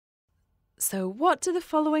So what do the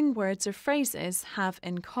following words or phrases have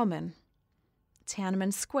in common?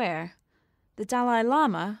 Tiananmen Square, the Dalai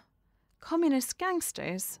Lama, communist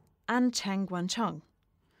gangsters, and Chen Guangcheng.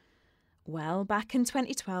 Well, back in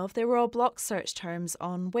 2012, they were all blocked search terms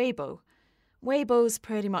on Weibo. Weibo's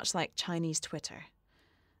pretty much like Chinese Twitter.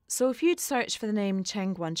 So if you'd search for the name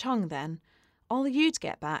Chen Guangcheng then, all you'd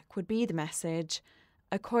get back would be the message,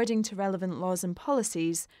 according to relevant laws and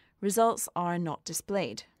policies, results are not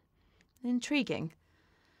displayed. Intriguing.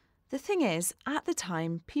 The thing is, at the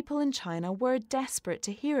time, people in China were desperate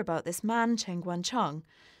to hear about this man Chen Guangcheng.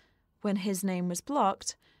 When his name was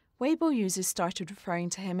blocked, Weibo users started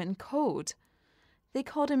referring to him in code. They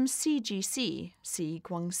called him CGC, Xi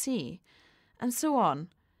Guangxi, and so on.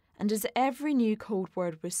 And as every new code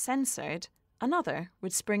word was censored, another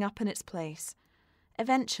would spring up in its place.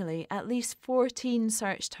 Eventually, at least 14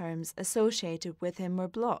 search terms associated with him were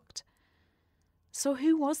blocked. So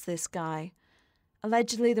who was this guy?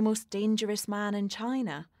 Allegedly the most dangerous man in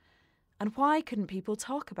China. And why couldn't people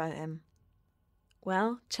talk about him?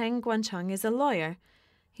 Well, Chen Guangcheng is a lawyer.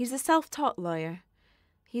 He's a self-taught lawyer.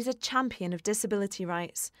 He's a champion of disability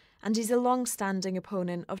rights, and he's a long-standing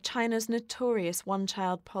opponent of China's notorious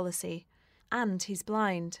one-child policy. And he's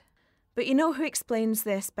blind. But you know who explains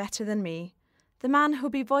this better than me? The man who'll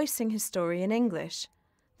be voicing his story in English.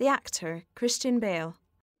 The actor, Christian Bale.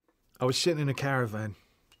 I was sitting in a caravan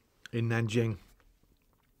in Nanjing,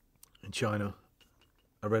 in China.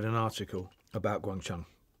 I read an article about Guangcheng,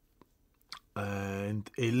 and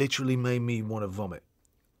it literally made me want to vomit.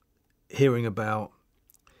 Hearing about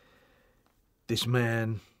this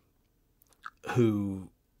man who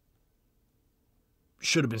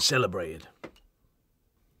should have been celebrated,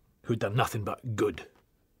 who'd done nothing but good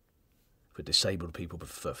for disabled people,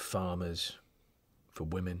 for farmers, for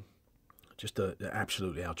women. Just an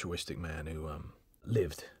absolutely altruistic man who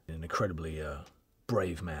lived in an incredibly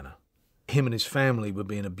brave manner. Him and his family were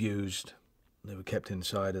being abused. They were kept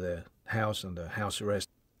inside of their house under house arrest.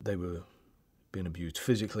 They were being abused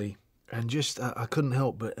physically. And just, I couldn't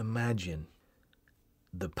help but imagine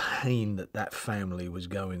the pain that that family was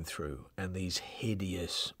going through and these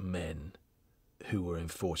hideous men who were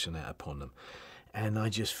enforcing that upon them. And I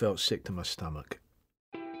just felt sick to my stomach.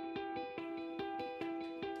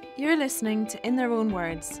 You're listening to In Their Own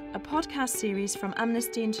Words, a podcast series from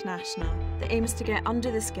Amnesty International that aims to get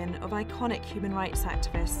under the skin of iconic human rights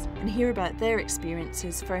activists and hear about their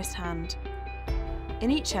experiences firsthand.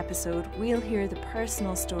 In each episode, we'll hear the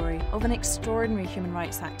personal story of an extraordinary human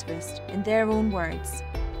rights activist in their own words.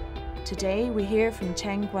 Today, we hear from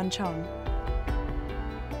Chen Guangcheng.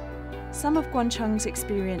 Some of Guangcheng's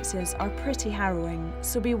experiences are pretty harrowing,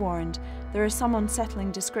 so be warned, there are some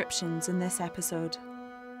unsettling descriptions in this episode.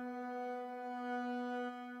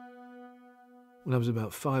 When I was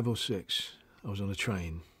about 5 or 6, I was on a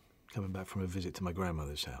train coming back from a visit to my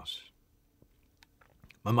grandmother's house.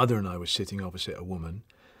 My mother and I were sitting opposite a woman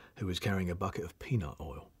who was carrying a bucket of peanut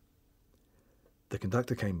oil. The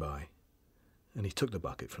conductor came by and he took the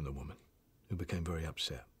bucket from the woman, who became very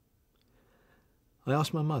upset. I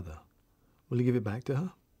asked my mother, will he give it back to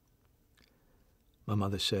her? My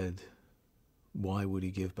mother said, why would he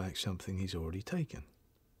give back something he's already taken?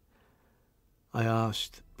 I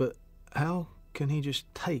asked, but how can he just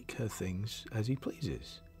take her things as he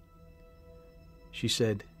pleases? She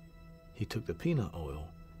said, he took the peanut oil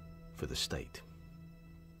for the state.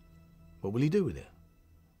 What will he do with it?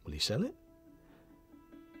 Will he sell it?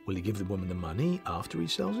 Will he give the woman the money after he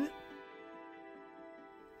sells it?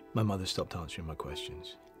 My mother stopped answering my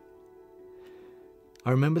questions.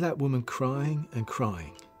 I remember that woman crying and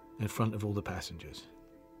crying in front of all the passengers.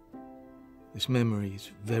 This memory is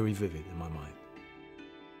very vivid in my mind.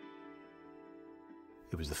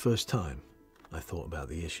 It was the first time I thought about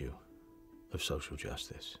the issue of social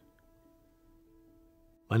justice.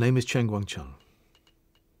 My name is Chen Guangcheng.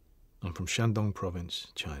 I'm from Shandong Province,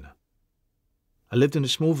 China. I lived in a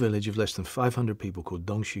small village of less than 500 people called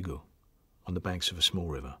Dongshigu, on the banks of a small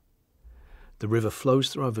river. The river flows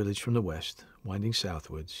through our village from the west, winding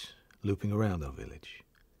southwards, looping around our village.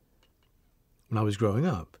 When I was growing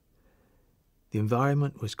up, the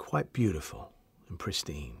environment was quite beautiful and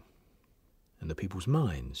pristine, and the people's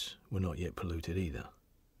minds were not yet polluted either.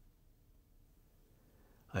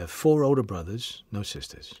 I have 4 older brothers, no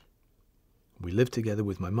sisters. We lived together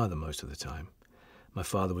with my mother most of the time. My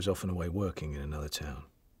father was often away working in another town.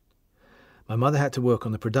 My mother had to work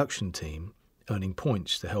on the production team, earning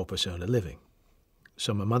points to help us earn a living.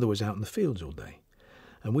 So my mother was out in the fields all day,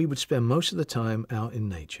 and we would spend most of the time out in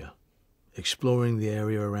nature, exploring the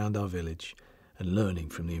area around our village and learning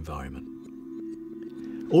from the environment.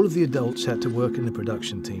 All of the adults had to work in the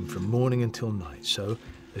production team from morning until night, so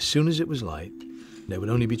as soon as it was light, there would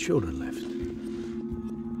only be children left.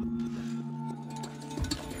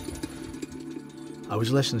 I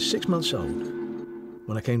was less than 6 months old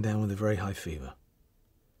when I came down with a very high fever.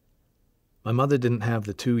 My mother didn't have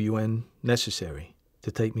the 2 yuan necessary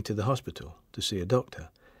to take me to the hospital to see a doctor,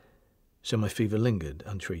 so my fever lingered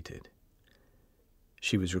untreated.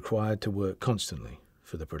 She was required to work constantly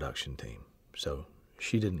for the production team, so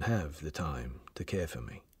she didn't have the time to care for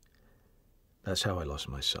me. That's how I lost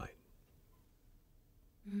my sight.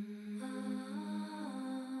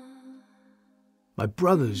 My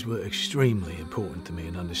brothers were extremely important to me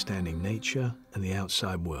in understanding nature and the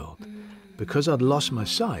outside world. Because I'd lost my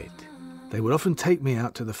sight, they would often take me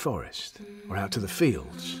out to the forest or out to the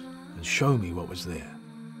fields and show me what was there.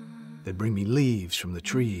 They'd bring me leaves from the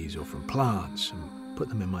trees or from plants and put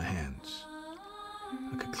them in my hands.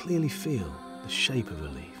 I could clearly feel the shape of a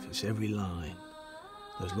leaf, its every line,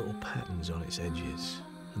 those little patterns on its edges,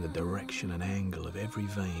 and the direction and angle of every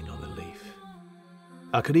vein on the leaf.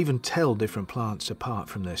 I could even tell different plants apart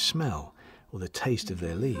from their smell or the taste of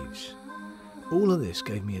their leaves. All of this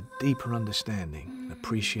gave me a deeper understanding and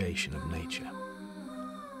appreciation of nature.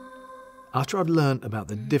 After I'd learnt about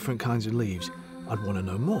the different kinds of leaves, I'd want to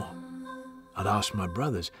know more. I'd ask my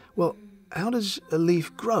brothers, well, how does a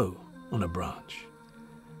leaf grow on a branch?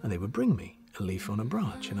 And they would bring me a leaf on a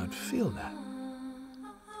branch, and I'd feel that.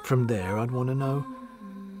 From there, I'd want to know,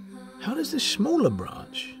 how does this smaller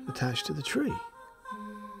branch attach to the tree?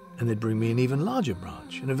 And they'd bring me an even larger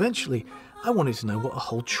branch, and eventually I wanted to know what a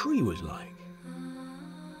whole tree was like.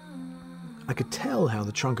 I could tell how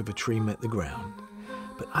the trunk of a tree met the ground,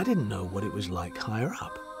 but I didn't know what it was like higher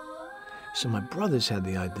up. So my brothers had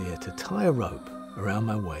the idea to tie a rope around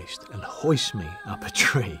my waist and hoist me up a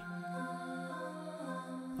tree.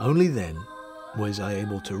 Only then was I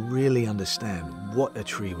able to really understand what a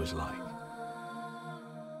tree was like.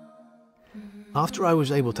 After I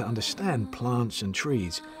was able to understand plants and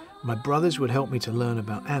trees, my brothers would help me to learn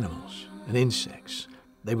about animals and insects.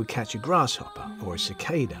 They would catch a grasshopper or a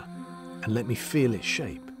cicada and let me feel its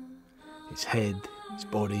shape, its head, its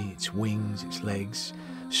body, its wings, its legs.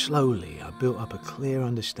 Slowly, I built up a clear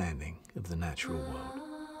understanding of the natural world.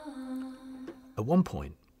 At one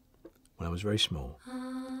point, when I was very small,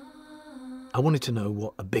 I wanted to know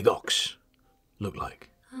what a big ox looked like.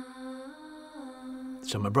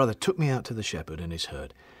 So my brother took me out to the shepherd and his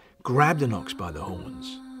herd, grabbed an ox by the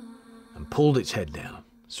horns, and pulled its head down,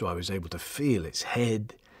 so I was able to feel its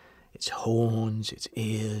head, its horns, its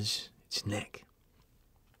ears, its neck.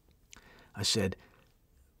 I said,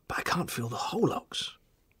 but I can't feel the whole ox.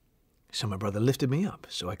 So my brother lifted me up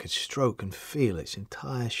so I could stroke and feel its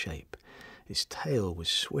entire shape. Its tail was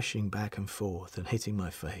swishing back and forth and hitting my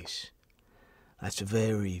face. That's a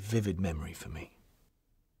very vivid memory for me.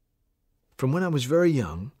 From when I was very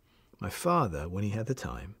young, my father, when he had the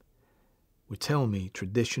time, would tell me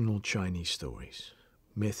traditional Chinese stories,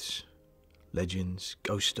 myths, legends,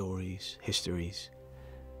 ghost stories, histories.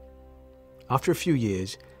 After a few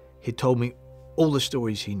years, he told me all the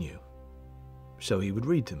stories he knew. So he would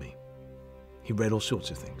read to me. He read all sorts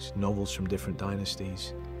of things, novels from different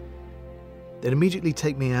dynasties. They'd immediately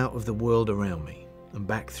take me out of the world around me and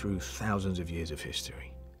back through thousands of years of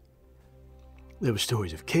history. There were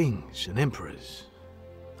stories of kings and emperors.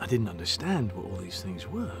 I didn't understand what all these things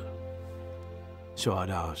were. So I'd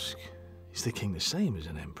ask, is the king the same as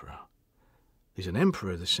an emperor? Is an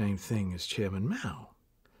emperor the same thing as Chairman Mao?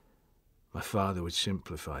 My father would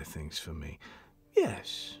simplify things for me.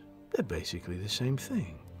 Yes, they're basically the same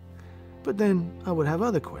thing. But then I would have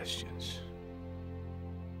other questions.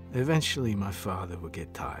 Eventually my father would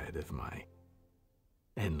get tired of my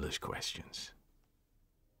endless questions.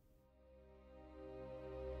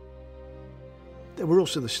 There were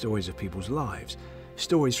also the stories of people's lives,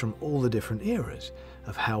 stories from all the different eras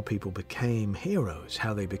of how people became heroes,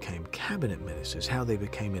 how they became cabinet ministers, how they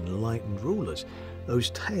became enlightened rulers.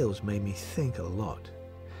 Those tales made me think a lot.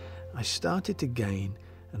 I started to gain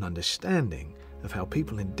an understanding of how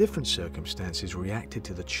people in different circumstances reacted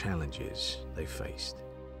to the challenges they faced.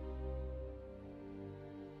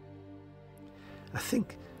 I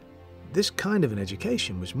think this kind of an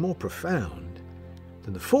education was more profound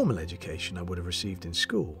than the formal education I would have received in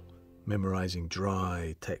school, memorizing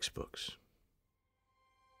dry textbooks.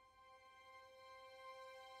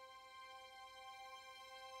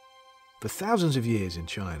 For thousands of years in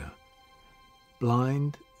China,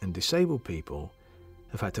 blind and disabled people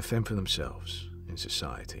have had to fend for themselves in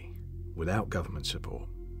society without government support.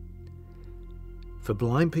 For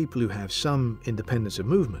blind people who have some independence of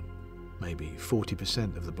movement, maybe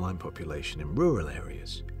 40% of the blind population in rural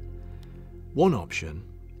areas. One option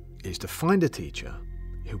is to find a teacher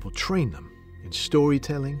who will train them in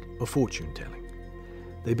storytelling or fortune-telling.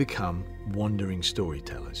 They become wandering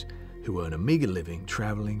storytellers who earn a meagre living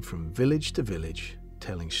travelling from village to village,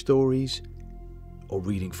 telling stories or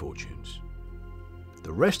reading fortunes.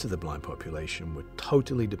 The rest of the blind population were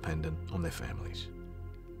totally dependent on their families.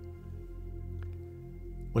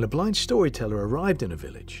 When a blind storyteller arrived in a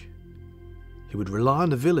village, he would rely on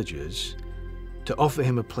the villagers to offer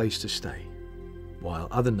him a place to stay, while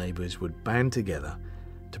other neighbours would band together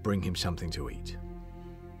to bring him something to eat.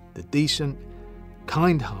 The decent,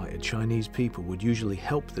 kind-hearted Chinese people would usually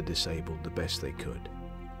help the disabled the best they could.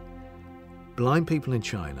 Blind people in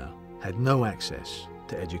China had no access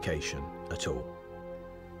to education at all.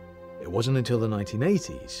 It wasn't until the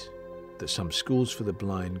 1980s that some schools for the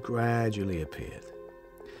blind gradually appeared.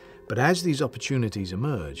 But as these opportunities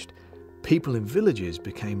emerged, people in villages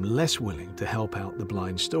became less willing to help out the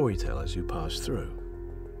blind storytellers who passed through.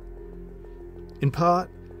 In part,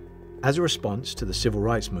 as a response to the civil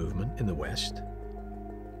rights movement in the West,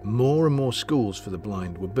 more and more schools for the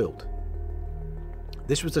blind were built.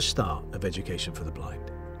 This was the start of education for the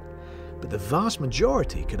blind. But the vast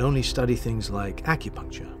majority could only study things like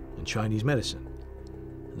acupuncture and Chinese medicine,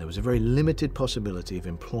 and there was a very limited possibility of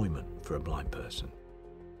employment for a blind person.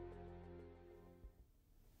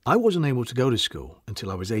 I wasn't able to go to school until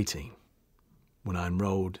I was 18, when I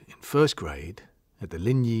enrolled in first grade at the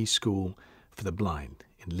Linyi School for the Blind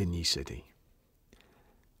in Linyi City.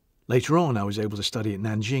 Later on, I was able to study at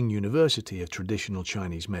Nanjing University of Traditional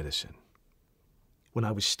Chinese Medicine. When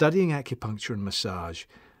I was studying acupuncture and massage,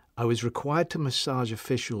 I was required to massage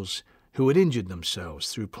officials who had injured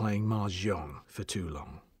themselves through playing mahjong for too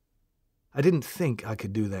long. I didn't think I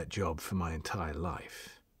could do that job for my entire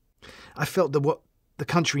life. I felt that what the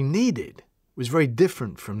country needed was very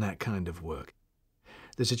different from that kind of work.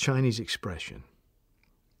 There's a Chinese expression: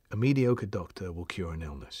 a mediocre doctor will cure an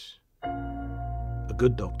illness. A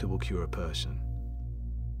good doctor will cure a person.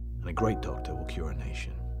 And a great doctor will cure a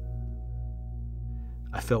nation.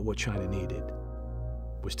 I felt what China needed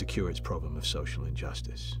was to cure its problem of social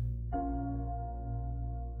injustice.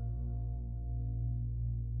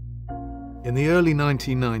 In the early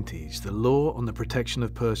 1990s, the law on the protection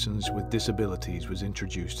of persons with disabilities was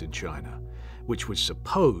introduced in China, which was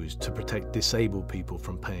supposed to protect disabled people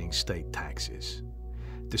from paying state taxes.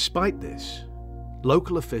 Despite this,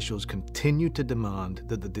 local officials continued to demand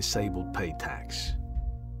that the disabled pay tax.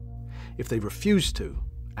 If they refused to,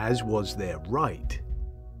 as was their right,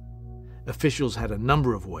 officials had a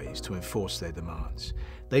number of ways to enforce their demands.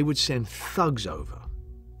 They would send thugs over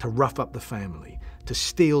to rough up the family, to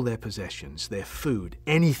steal their possessions, their food,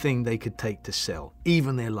 anything they could take to sell,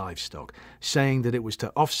 even their livestock, saying that it was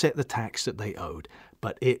to offset the tax that they owed,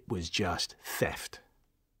 but it was just theft.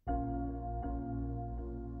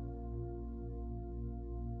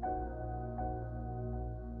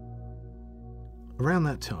 Around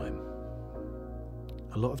that time,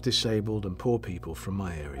 a lot of disabled and poor people from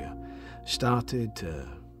my area started to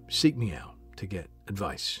seek me out to get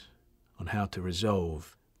advice on how to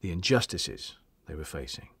resolve the injustices they were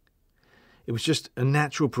facing. It was just a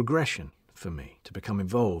natural progression for me to become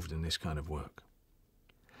involved in this kind of work.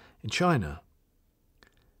 In China,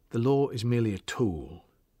 the law is merely a tool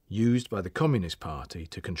used by the Communist Party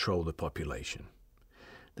to control the population.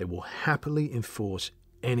 They will happily enforce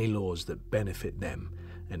any laws that benefit them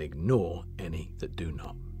and ignore any that do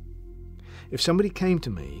not. If somebody came to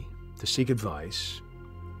me to seek advice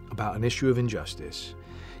about an issue of injustice,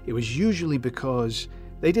 it was usually because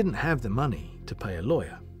they didn't have the money to pay a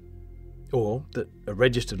lawyer, or that a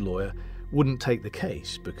registered lawyer wouldn't take the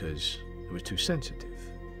case because it was too sensitive.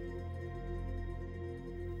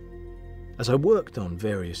 As I worked on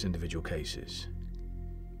various individual cases,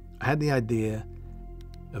 I had the idea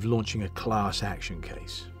of launching a class action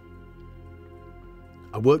case.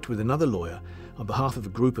 I worked with another lawyer on behalf of a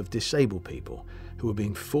group of disabled people who were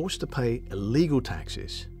being forced to pay illegal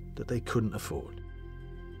taxes that they couldn't afford.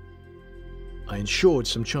 I ensured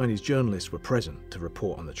some Chinese journalists were present to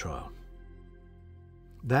report on the trial.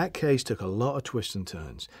 That case took a lot of twists and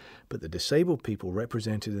turns, but the disabled people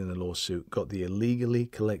represented in the lawsuit got the illegally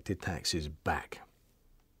collected taxes back.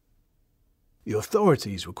 The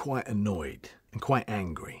authorities were quite annoyed and quite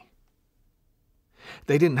angry.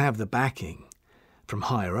 They didn't have the backing from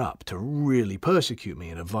higher up to really persecute me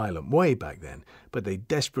in a violent way back then, but they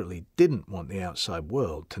desperately didn't want the outside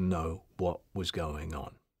world to know what was going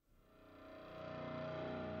on.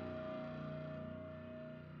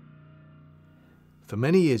 For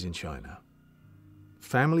many years in China,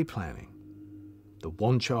 family planning the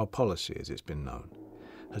one-child policy, as it's been known,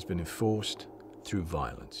 has been enforced through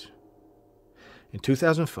violence. In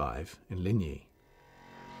 2005, in Linyi,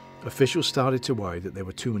 officials started to worry that there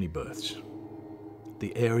were too many births.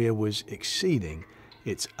 The area was exceeding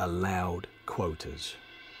its allowed quotas.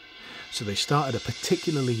 So they started a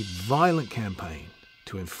particularly violent campaign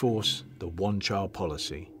to enforce the one-child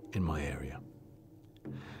policy in my area.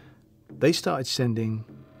 They started sending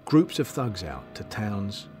groups of thugs out to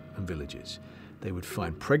towns and villages. They would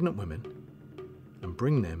find pregnant women and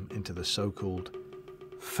bring them into the so-called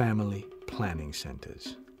family planning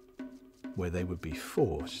centres, where they would be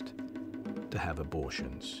forced to have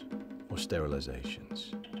abortions or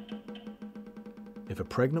sterilisations. If a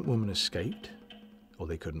pregnant woman escaped, or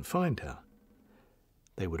they couldn't find her,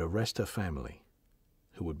 they would arrest her family,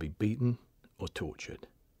 who would be beaten or tortured.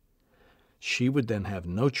 She would then have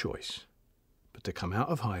no choice but to come out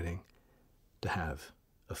of hiding to have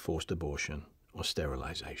a forced abortion or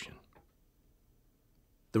sterilisation.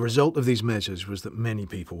 The result of these measures was that many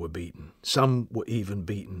people were beaten. Some were even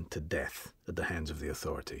beaten to death at the hands of the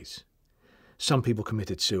authorities. Some people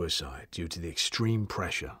committed suicide due to the extreme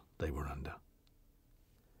pressure they were under.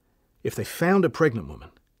 If they found a pregnant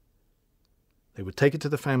woman, they would take her to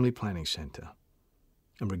the family planning centre,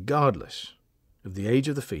 and regardless of the age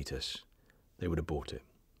of the fetus, they would abort it.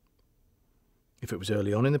 If it was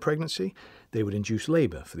early on in the pregnancy, they would induce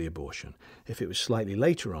labour for the abortion. If it was slightly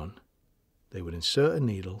later on, they would insert a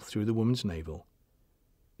needle through the woman's navel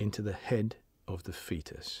into the head of the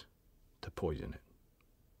fetus to poison it.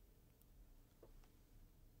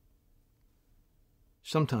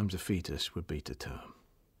 Sometimes the fetus would be to term.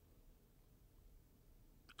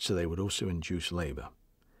 So they would also induce labour,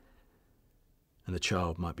 and the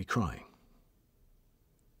child might be crying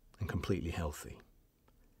and completely healthy.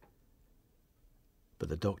 But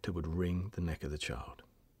the doctor would wring the neck of the child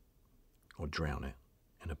or drown it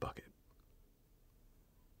in a bucket.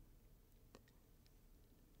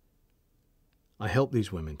 I helped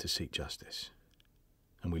these women to seek justice,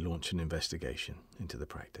 and we launched an investigation into the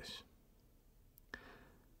practice.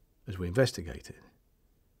 As we investigated,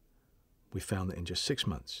 we found that in just 6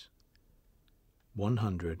 months,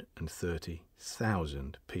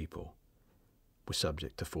 130,000 people were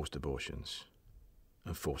subject to forced abortions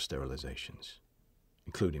and forced sterilisations,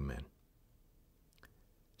 including men.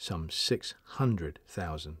 Some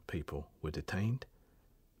 600,000 people were detained,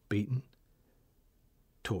 beaten,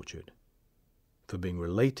 tortured for being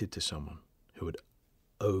related to someone who had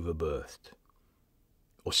overbirthed,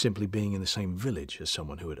 or simply being in the same village as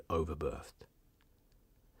someone who had overbirthed.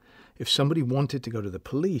 If somebody wanted to go to the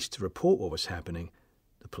police to report what was happening,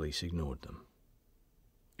 the police ignored them.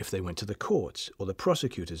 If they went to the courts or the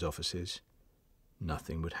prosecutor's offices,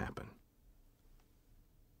 nothing would happen.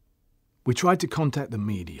 We tried to contact the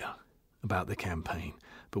media about the campaign,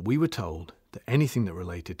 but we were told that anything that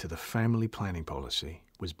related to the family planning policy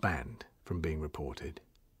was banned from being reported.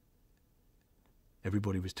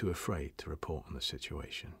 Everybody was too afraid to report on the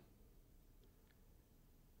situation.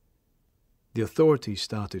 The authorities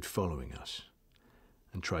started following us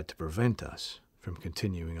and tried to prevent us from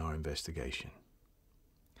continuing our investigation.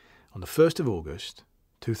 On the 1st of August,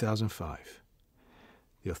 2005,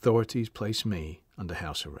 the authorities placed me under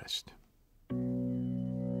house arrest.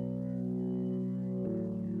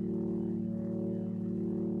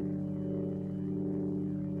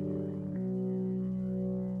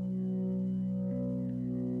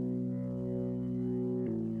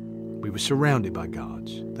 We were surrounded by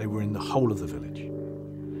guards. They were in the whole of the village.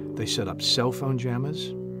 They set up cell phone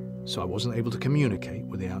jammers, so I wasn't able to communicate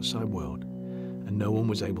with the outside world, and no one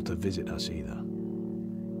was able to visit us either.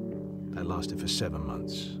 That lasted for 7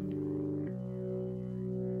 months.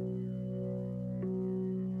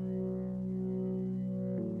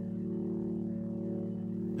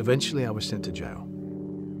 Eventually, I was sent to jail.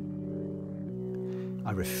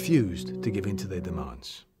 I refused to give in to their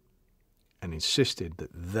demands and insisted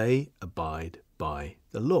that they abide by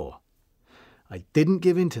the law. I didn't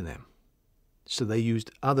give in to them, so they used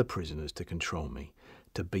other prisoners to control me,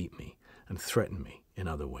 to beat me, and threaten me in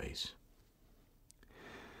other ways.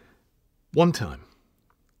 One time,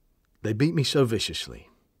 they beat me so viciously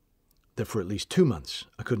that for at least 2 months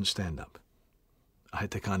I couldn't stand up. I had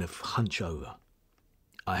to kind of hunch over.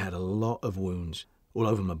 I had a lot of wounds all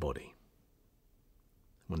over my body.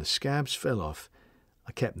 When the scabs fell off,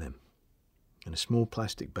 I kept them in a small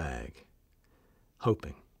plastic bag,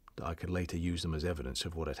 hoping that I could later use them as evidence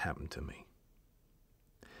of what had happened to me.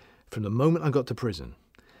 From the moment I got to prison,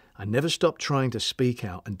 I never stopped trying to speak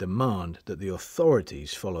out and demand that the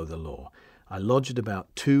authorities follow the law. I lodged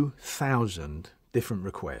about 2,000 different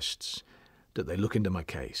requests, that they look into my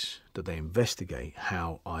case, that they investigate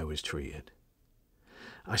how I was treated.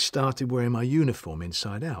 I started wearing my uniform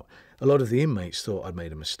inside out. A lot of the inmates thought I'd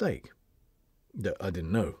made a mistake, that I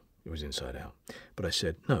didn't know it was inside out. But I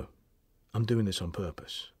said, no, I'm doing this on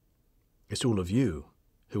purpose. It's all of you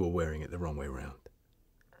who are wearing it the wrong way around.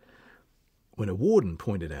 When a warden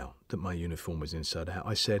pointed out that my uniform was inside out,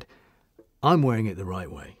 I said, I'm wearing it the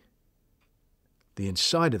right way. The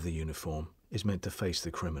inside of the uniform is meant to face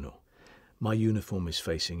the criminal. My uniform is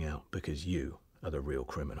facing out because you are the real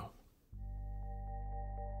criminal.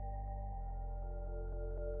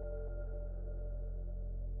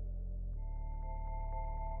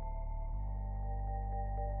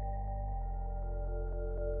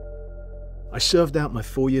 I served out my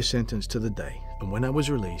 4-year sentence to the day, and when I was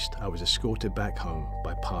released, I was escorted back home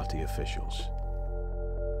by party officials.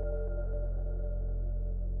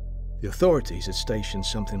 The authorities had stationed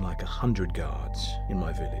something like 100 guards in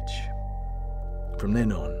my village. From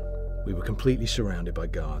then on, we were completely surrounded by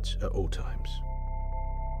guards at all times.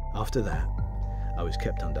 After that, I was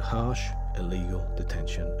kept under harsh, illegal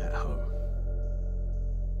detention at home.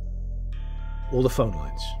 All the phone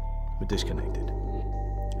lines were disconnected,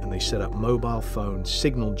 and they set up mobile phone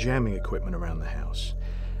signal jamming equipment around the house.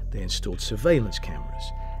 They installed surveillance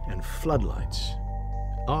cameras and floodlights.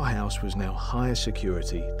 Our house was now higher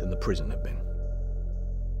security than the prison had been.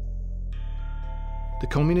 The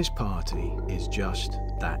Communist Party is just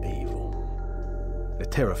that evil. They're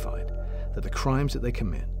terrified that the crimes that they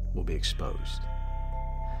commit will be exposed.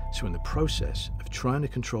 So in the process of trying to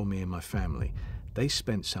control me and my family, they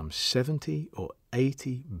spent some 70 or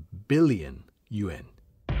 80 billion yuan.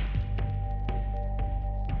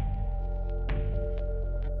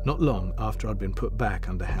 Not long after I'd been put back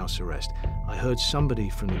under house arrest, I heard somebody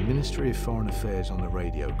from the Ministry of Foreign Affairs on the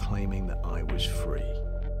radio claiming that I was free.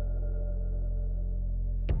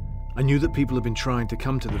 I knew that people had been trying to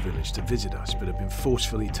come to the village to visit us, but had been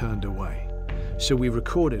forcefully turned away. So we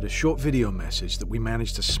recorded a short video message that we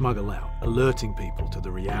managed to smuggle out, alerting people to the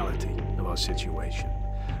reality of our situation.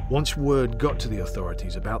 Once word got to the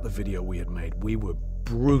authorities about the video we had made, we were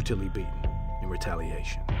brutally beaten in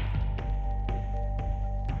retaliation.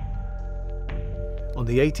 On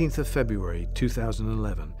the 18th of February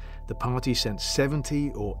 2011, the party sent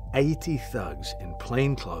 70 or 80 thugs in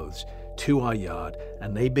plain clothes to our yard,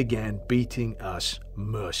 and they began beating us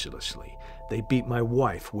mercilessly. They beat my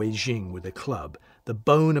wife, Wei Jing, with a club. The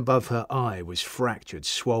bone above her eye was fractured,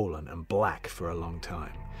 swollen, and black for a long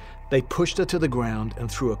time. They pushed her to the ground and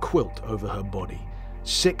threw a quilt over her body.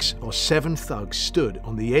 6 or 7 thugs stood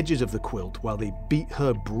on the edges of the quilt while they beat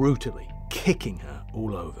her brutally, kicking her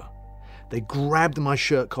all over. They grabbed my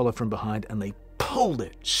shirt collar from behind and they pulled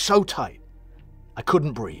it so tight I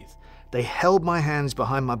couldn't breathe. They held my hands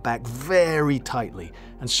behind my back very tightly,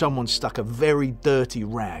 and someone stuck a very dirty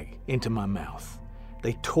rag into my mouth.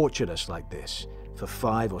 They tortured us like this for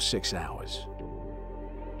 5 or 6 hours.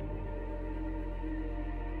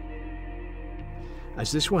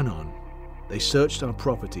 As this went on, they searched our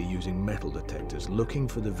property using metal detectors, looking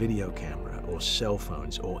for the video camera or cell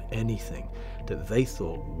phones or anything that they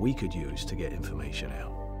thought we could use to get information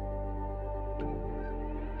out.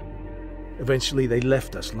 Eventually, they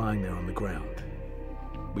left us lying there on the ground.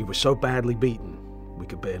 We were so badly beaten, we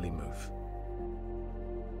could barely move.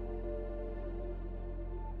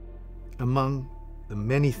 Among the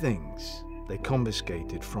many things they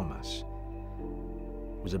confiscated from us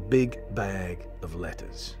was a big bag of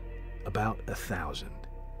letters, about 1,000,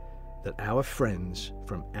 that our friends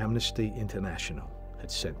from Amnesty International had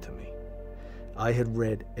sent to me. I had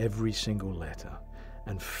read every single letter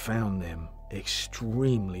and found them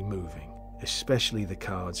extremely moving, especially the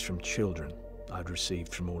cards from children I'd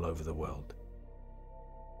received from all over the world.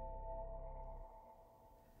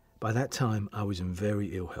 By that time, I was in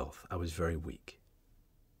very ill health. I was very weak.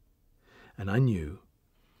 And I knew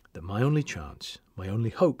that my only chance, my only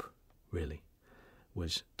hope, really,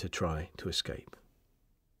 was to try to escape.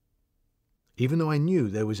 Even though I knew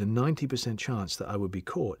there was a 90% chance that I would be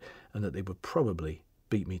caught and that they would probably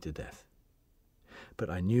beat me to death. But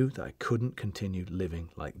I knew that I couldn't continue living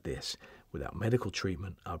like this. Without medical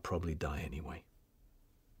treatment, I'd probably die anyway.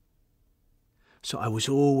 So I was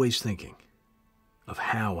always thinking of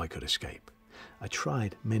how I could escape. I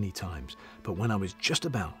tried many times, but when I was just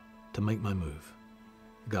about to make my move,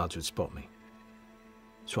 the guards would spot me.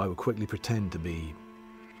 So I would quickly pretend to be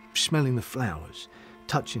smelling the flowers,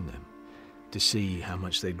 touching them to see how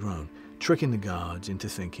much they'd grown, tricking the guards into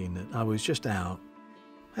thinking that I was just out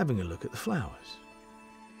having a look at the flowers.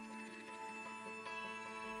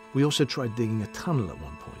 We also tried digging a tunnel at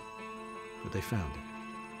one point, but they found it.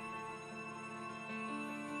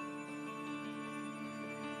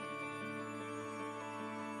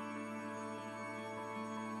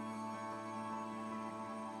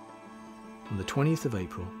 On the 20th of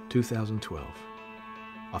April 2012,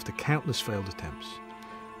 after countless failed attempts,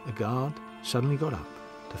 a guard suddenly got up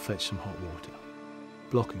to fetch some hot water,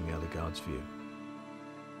 blocking the other guard's view.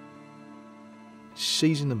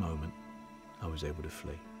 Seizing the moment, I was able to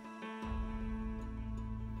flee.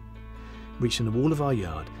 Reaching the wall of our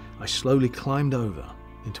yard, I slowly climbed over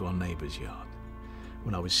into our neighbour's yard.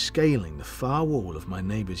 When I was scaling the far wall of my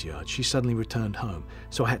neighbour's yard, she suddenly returned home,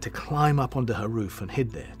 so I had to climb up onto her roof and hid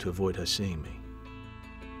there to avoid her seeing me.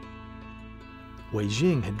 Wei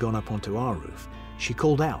Jing had gone up onto our roof. She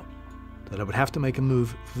called out that I would have to make a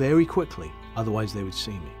move very quickly, otherwise they would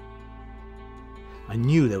see me. I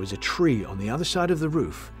knew there was a tree on the other side of the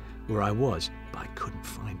roof where I was, but I couldn't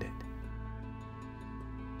find it.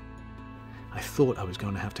 I thought I was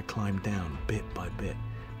going to have to climb down bit by bit.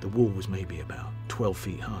 The wall was maybe about 12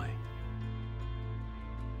 feet high.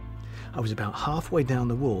 I was about halfway down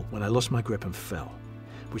the wall when I lost my grip and fell,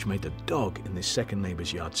 which made the dog in this second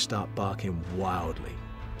neighbour's yard start barking wildly.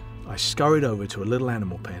 I scurried over to a little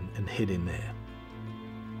animal pen and hid in there.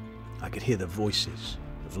 I could hear the voices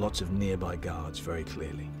of lots of nearby guards very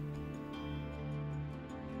clearly.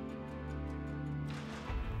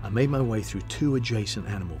 I made my way through 2 adjacent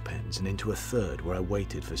animal pens and into a third where I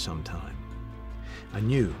waited for some time. I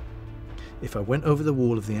knew if I went over the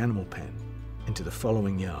wall of the animal pen into the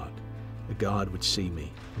following yard, a guard would see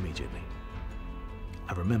me immediately.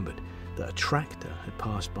 I remembered that a tractor had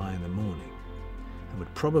passed by in the morning and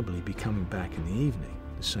would probably be coming back in the evening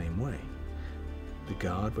the same way. The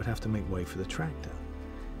guard would have to make way for the tractor,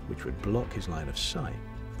 which would block his line of sight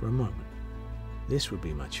for a moment. This would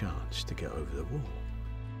be my chance to get over the wall.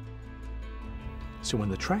 So when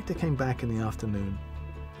the tractor came back in the afternoon,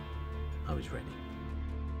 I was ready.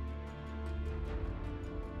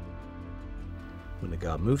 When the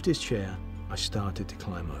guard moved his chair, I started to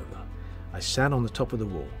climb over. I sat on the top of the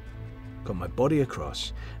wall, got my body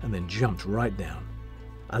across, and then jumped right down.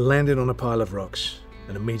 I landed on a pile of rocks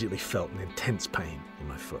and immediately felt an intense pain in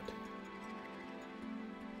my foot.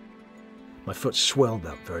 My foot swelled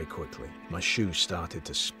up very quickly. My shoes started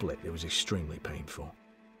to split. It was extremely painful.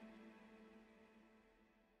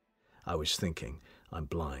 I was thinking, I'm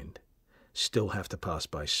blind. Still have to pass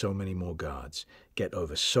by so many more guards, get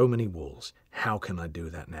over so many walls. How can I do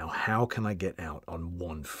that now? How can I get out on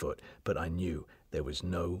one foot? But I knew there was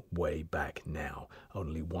no way back now,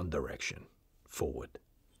 only one direction, forward.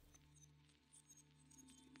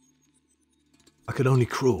 I could only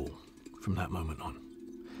crawl from that moment on.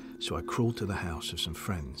 So I crawled to the house of some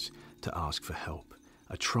friends to ask for help.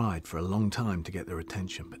 I tried for a long time to get their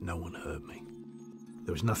attention, but no one heard me.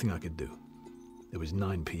 There was nothing I could do. It was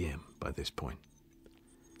 9 p.m. by this point.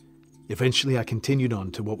 Eventually I continued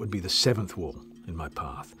on to what would be the 7th wall in my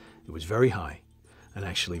path. It was very high and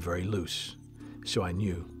actually very loose, so I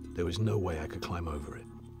knew there was no way I could climb over it.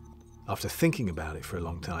 After thinking about it for a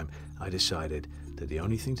long time, I decided that the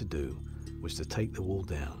only thing to do was to take the wall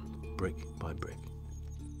down, brick by brick.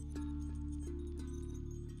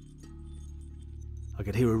 I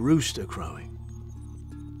could hear a rooster crowing,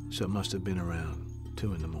 so it must have been around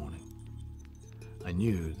 2 in the morning. I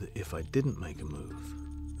knew that if I didn't make a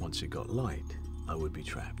move, once it got light, I would be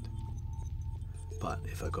trapped. But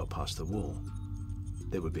if I got past the wall,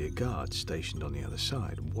 there would be a guard stationed on the other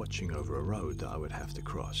side, watching over a road that I would have to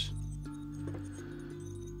cross.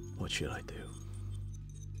 What should I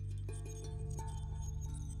do?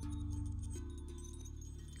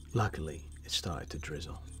 Luckily, it started to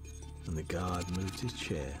drizzle, and the guard moved his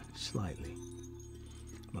chair slightly.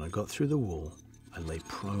 When I got through the wall, I lay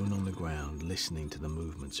prone on the ground, listening to the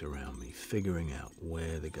movements around me, figuring out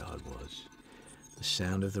where the guard was. The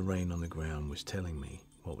sound of the rain on the ground was telling me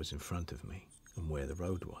what was in front of me and where the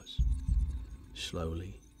road was.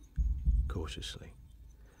 Slowly, cautiously,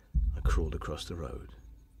 I crawled across the road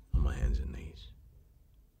on my hands and knees.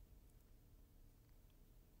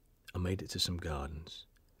 I made it to some gardens.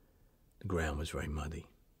 The ground was very muddy.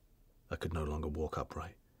 I could no longer walk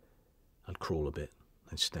upright. I'd crawl a bit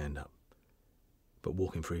and stand up. But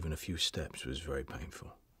walking for even a few steps was very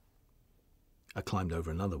painful. I climbed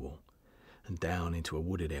over another wall and down into a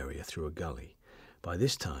wooded area through a gully. By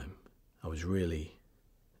this time, I was really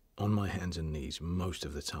on my hands and knees most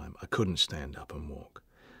of the time. I couldn't stand up and walk.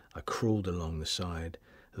 I crawled along the side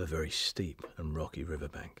of a very steep and rocky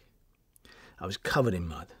riverbank. I was covered in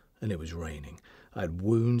mud and it was raining. I had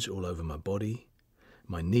wounds all over my body.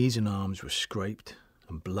 My knees and arms were scraped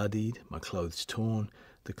and bloodied, my clothes torn.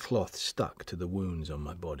 The cloth stuck to the wounds on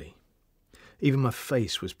my body. Even my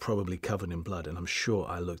face was probably covered in blood, and I'm sure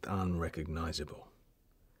I looked unrecognizable.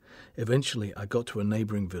 Eventually, I got to a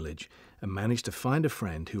neighbouring village and managed to find a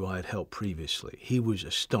friend who I had helped previously. He was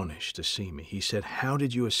astonished to see me. He said, "How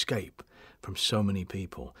did you escape from so many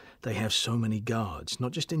people? They have so many guards,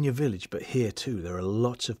 not just in your village, but here too. There are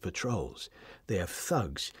lots of patrols. They have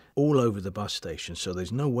thugs all over the bus station, so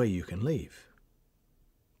there's no way you can leave."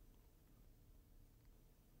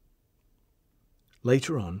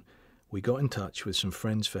 Later on, we got in touch with some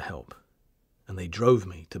friends for help, and they drove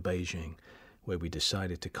me to Beijing, where we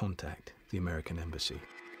decided to contact the American embassy.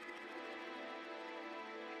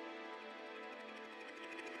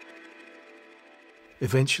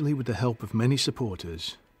 Eventually, with the help of many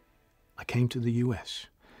supporters, I came to the US,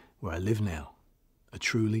 where I live now, a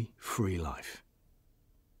truly free life.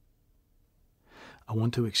 I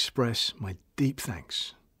want to express my deep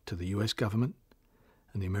thanks to the US government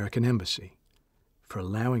and the American embassy for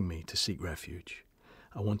allowing me to seek refuge.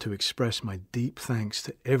 I want to express my deep thanks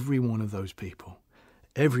to every one of those people,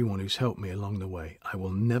 everyone who's helped me along the way. I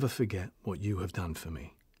will never forget what you have done for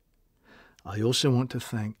me. I also want to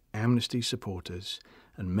thank Amnesty supporters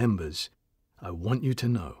and members. I want you to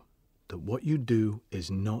know that what you do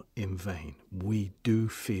is not in vain. We do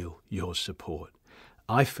feel your support.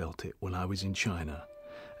 I felt it when I was in China,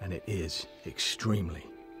 and it is extremely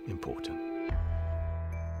important.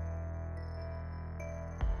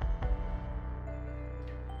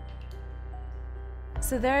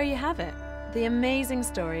 So there you have it, the amazing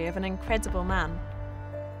story of an incredible man.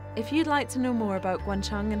 If you'd like to know more about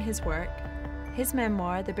Guangcheng and his work, his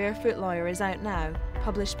memoir, The Barefoot Lawyer, is out now,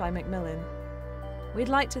 published by Macmillan. We'd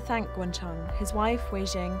like to thank Guangcheng, his wife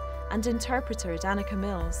Weijing, and interpreter Danica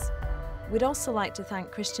Mills. We'd also like to thank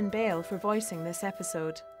Christian Bale for voicing this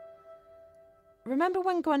episode. Remember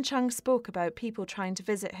when Guangcheng spoke about people trying to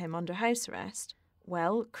visit him under house arrest?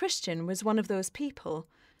 Well, Christian was one of those people.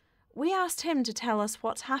 We asked him to tell us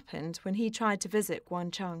what happened when he tried to visit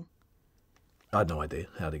Guangcheng. I had no idea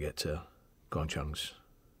how to get to Guangcheng's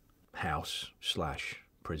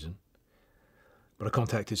house/prison. But I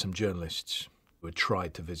contacted some journalists who had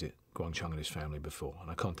tried to visit Guangcheng and his family before, and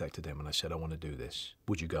I contacted them and I said, "I want to do this.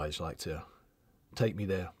 Would you guys like to take me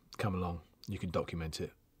there, come along, you can document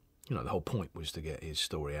it?" You know, the whole point was to get his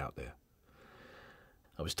story out there.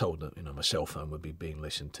 I was told that, my cell phone would be being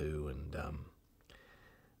listened to and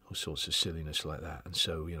all sorts of silliness like that. And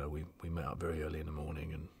so, we met up very early in the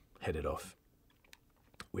morning and headed off.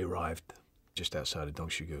 We arrived just outside of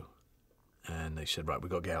Dongshigu, and they said, "Right,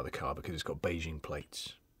 we've got to get out of the car because it's got Beijing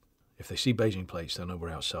plates. If they see Beijing plates, they'll know we're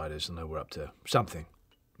outsiders and know we're up to something.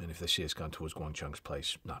 And if they see us going towards Guangcheng's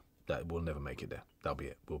place, no, we'll never make it there. That'll be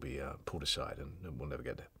it. We'll be pulled aside and we'll never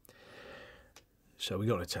get there." So we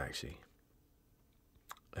got in a taxi.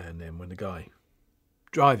 And then when the guy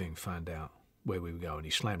driving found out where we were going,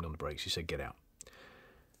 he slammed on the brakes. He said, "Get out."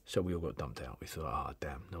 So we all got dumped out. We thought,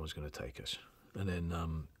 damn, no one's going to take us. And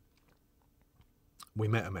then we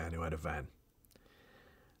met a man who had a van.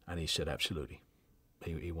 And he said, absolutely.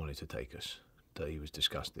 He wanted to take us, that he was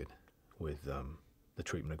disgusted with the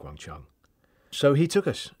treatment of Guangcheng. So he took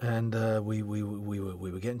us, and we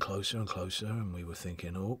were getting closer and closer, and we were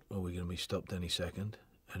thinking, are we going to be stopped any second?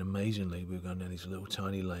 And amazingly, we were going down these little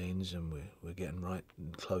tiny lanes, and we're getting right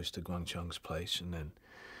close to Guangcheng's place, and then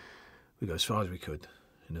we got as far as we could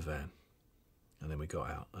in the van. And then we got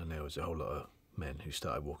out, and there was a whole lot of men who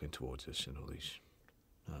started walking towards us in all these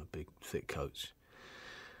big, thick coats.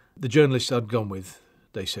 The journalists I'd gone with,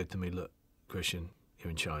 they said to me, "Look, Christian, you're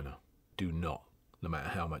in China. Do not, no matter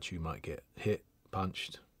how much you might get hit,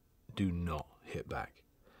 punched, do not hit back,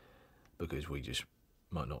 because we just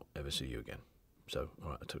might not ever see you again." So,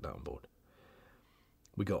 all right, I took that on board.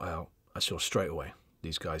 We got out. I saw straight away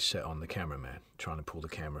these guys set on the cameraman, trying to pull the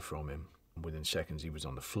camera from him. Within seconds, he was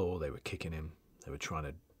on the floor. They were kicking him. They were trying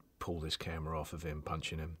to pull this camera off of him,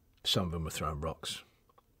 punching him. Some of them were throwing rocks.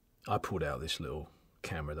 I pulled out this little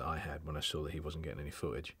camera that I had when I saw that he wasn't getting any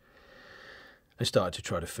footage and started to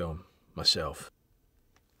try to film myself.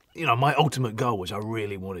 My ultimate goal was I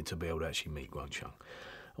really wanted to be able to actually meet Guangcheng.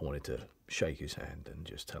 I wanted to shake his hand and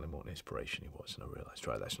just tell him what an inspiration he was, and I realised,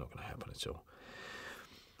 right, that's not going to happen at all.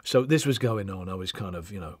 So this was going on. I was kind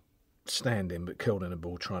of, standing but curled in a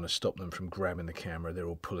ball, trying to stop them from grabbing the camera. They're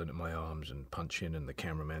all pulling at my arms and punching, and the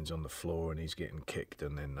cameraman's on the floor and he's getting kicked,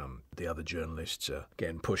 and then the other journalists are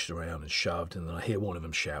getting pushed around and shoved, and then I hear one of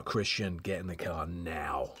them shout, "Christian, get in the car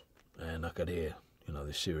now." And I could hear,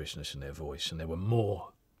 the seriousness in their voice, and there were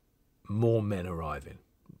more men arriving.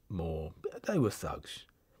 They were thugs.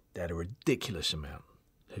 They had a ridiculous amount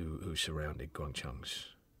who surrounded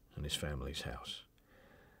Guangcheng's and his family's house.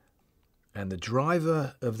 And the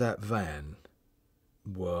driver of that van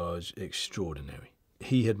was extraordinary.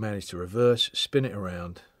 He had managed to reverse, spin it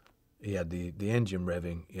around, He had the engine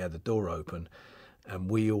revving, he had the door open, and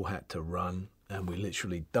we all had to run, and we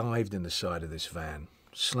literally dived in the side of this van,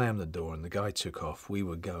 slammed the door, and the guy took off. We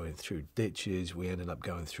were going through ditches, we ended up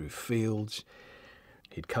going through fields.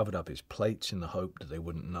 He'd covered up his plates in the hope that they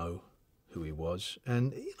wouldn't know who he was,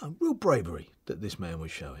 and real bravery that this man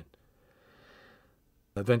was showing.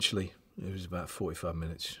 Eventually, it was about 45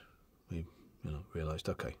 minutes, we realised,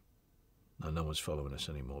 okay, no one's following us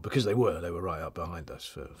anymore, because they were right up behind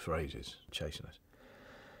us for ages, chasing us.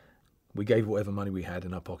 We gave whatever money we had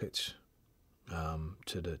in our pockets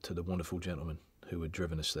to the wonderful gentleman who had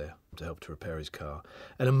driven us there to help to repair his car.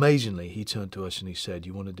 And amazingly, he turned to us and he said,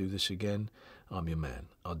 "You want to do this again? I'm your man.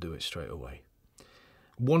 I'll do it straight away."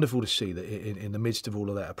 Wonderful to see that in the midst of all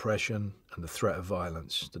of that oppression and the threat of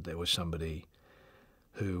violence, that there was somebody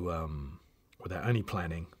who, without any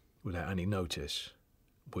planning, without any notice,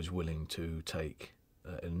 was willing to take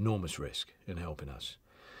an enormous risk in helping us.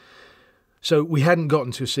 So we hadn't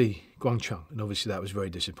gotten to see Guangcheng, and obviously that was very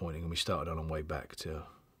disappointing, and we started on our way back to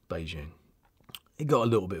Beijing. He got a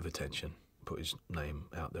little bit of attention, put his name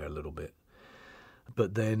out there a little bit.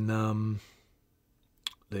 But then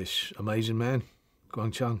this amazing man,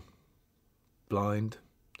 Guangcheng, blind,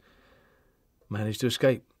 managed to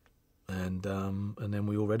escape. And then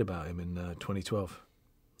we all read about him in 2012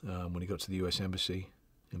 when he got to the US Embassy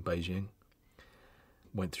in Beijing.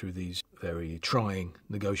 Went through these very trying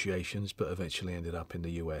negotiations, but eventually ended up in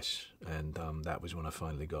the US. And that was when I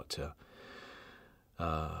finally got to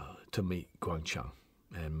meet Guangcheng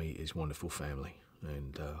and meet his wonderful family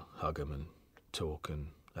and hug him and talk and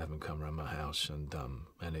have him come around my house.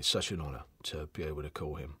 And it's such an honour to be able to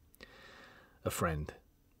call him a friend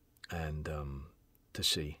and to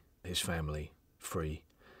see his family free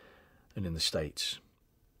and in the States.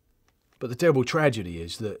 But the terrible tragedy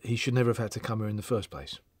is that he should never have had to come here in the first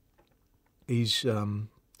place. He's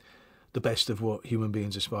the best of what human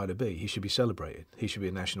beings aspire to be. He should be celebrated. He should be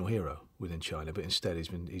a national hero within China, but instead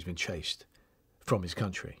he's been chased from his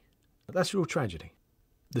country. That's a real tragedy.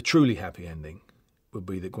 The truly happy ending would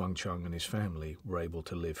be that Guangcheng and his family were able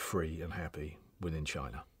to live free and happy within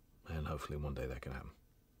China, and hopefully one day that can happen.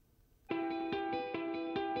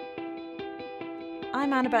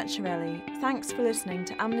 I'm Anna Bacciarelli. Thanks for listening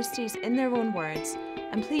to Amnesty's In Their Own Words,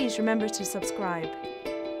 and please remember to subscribe.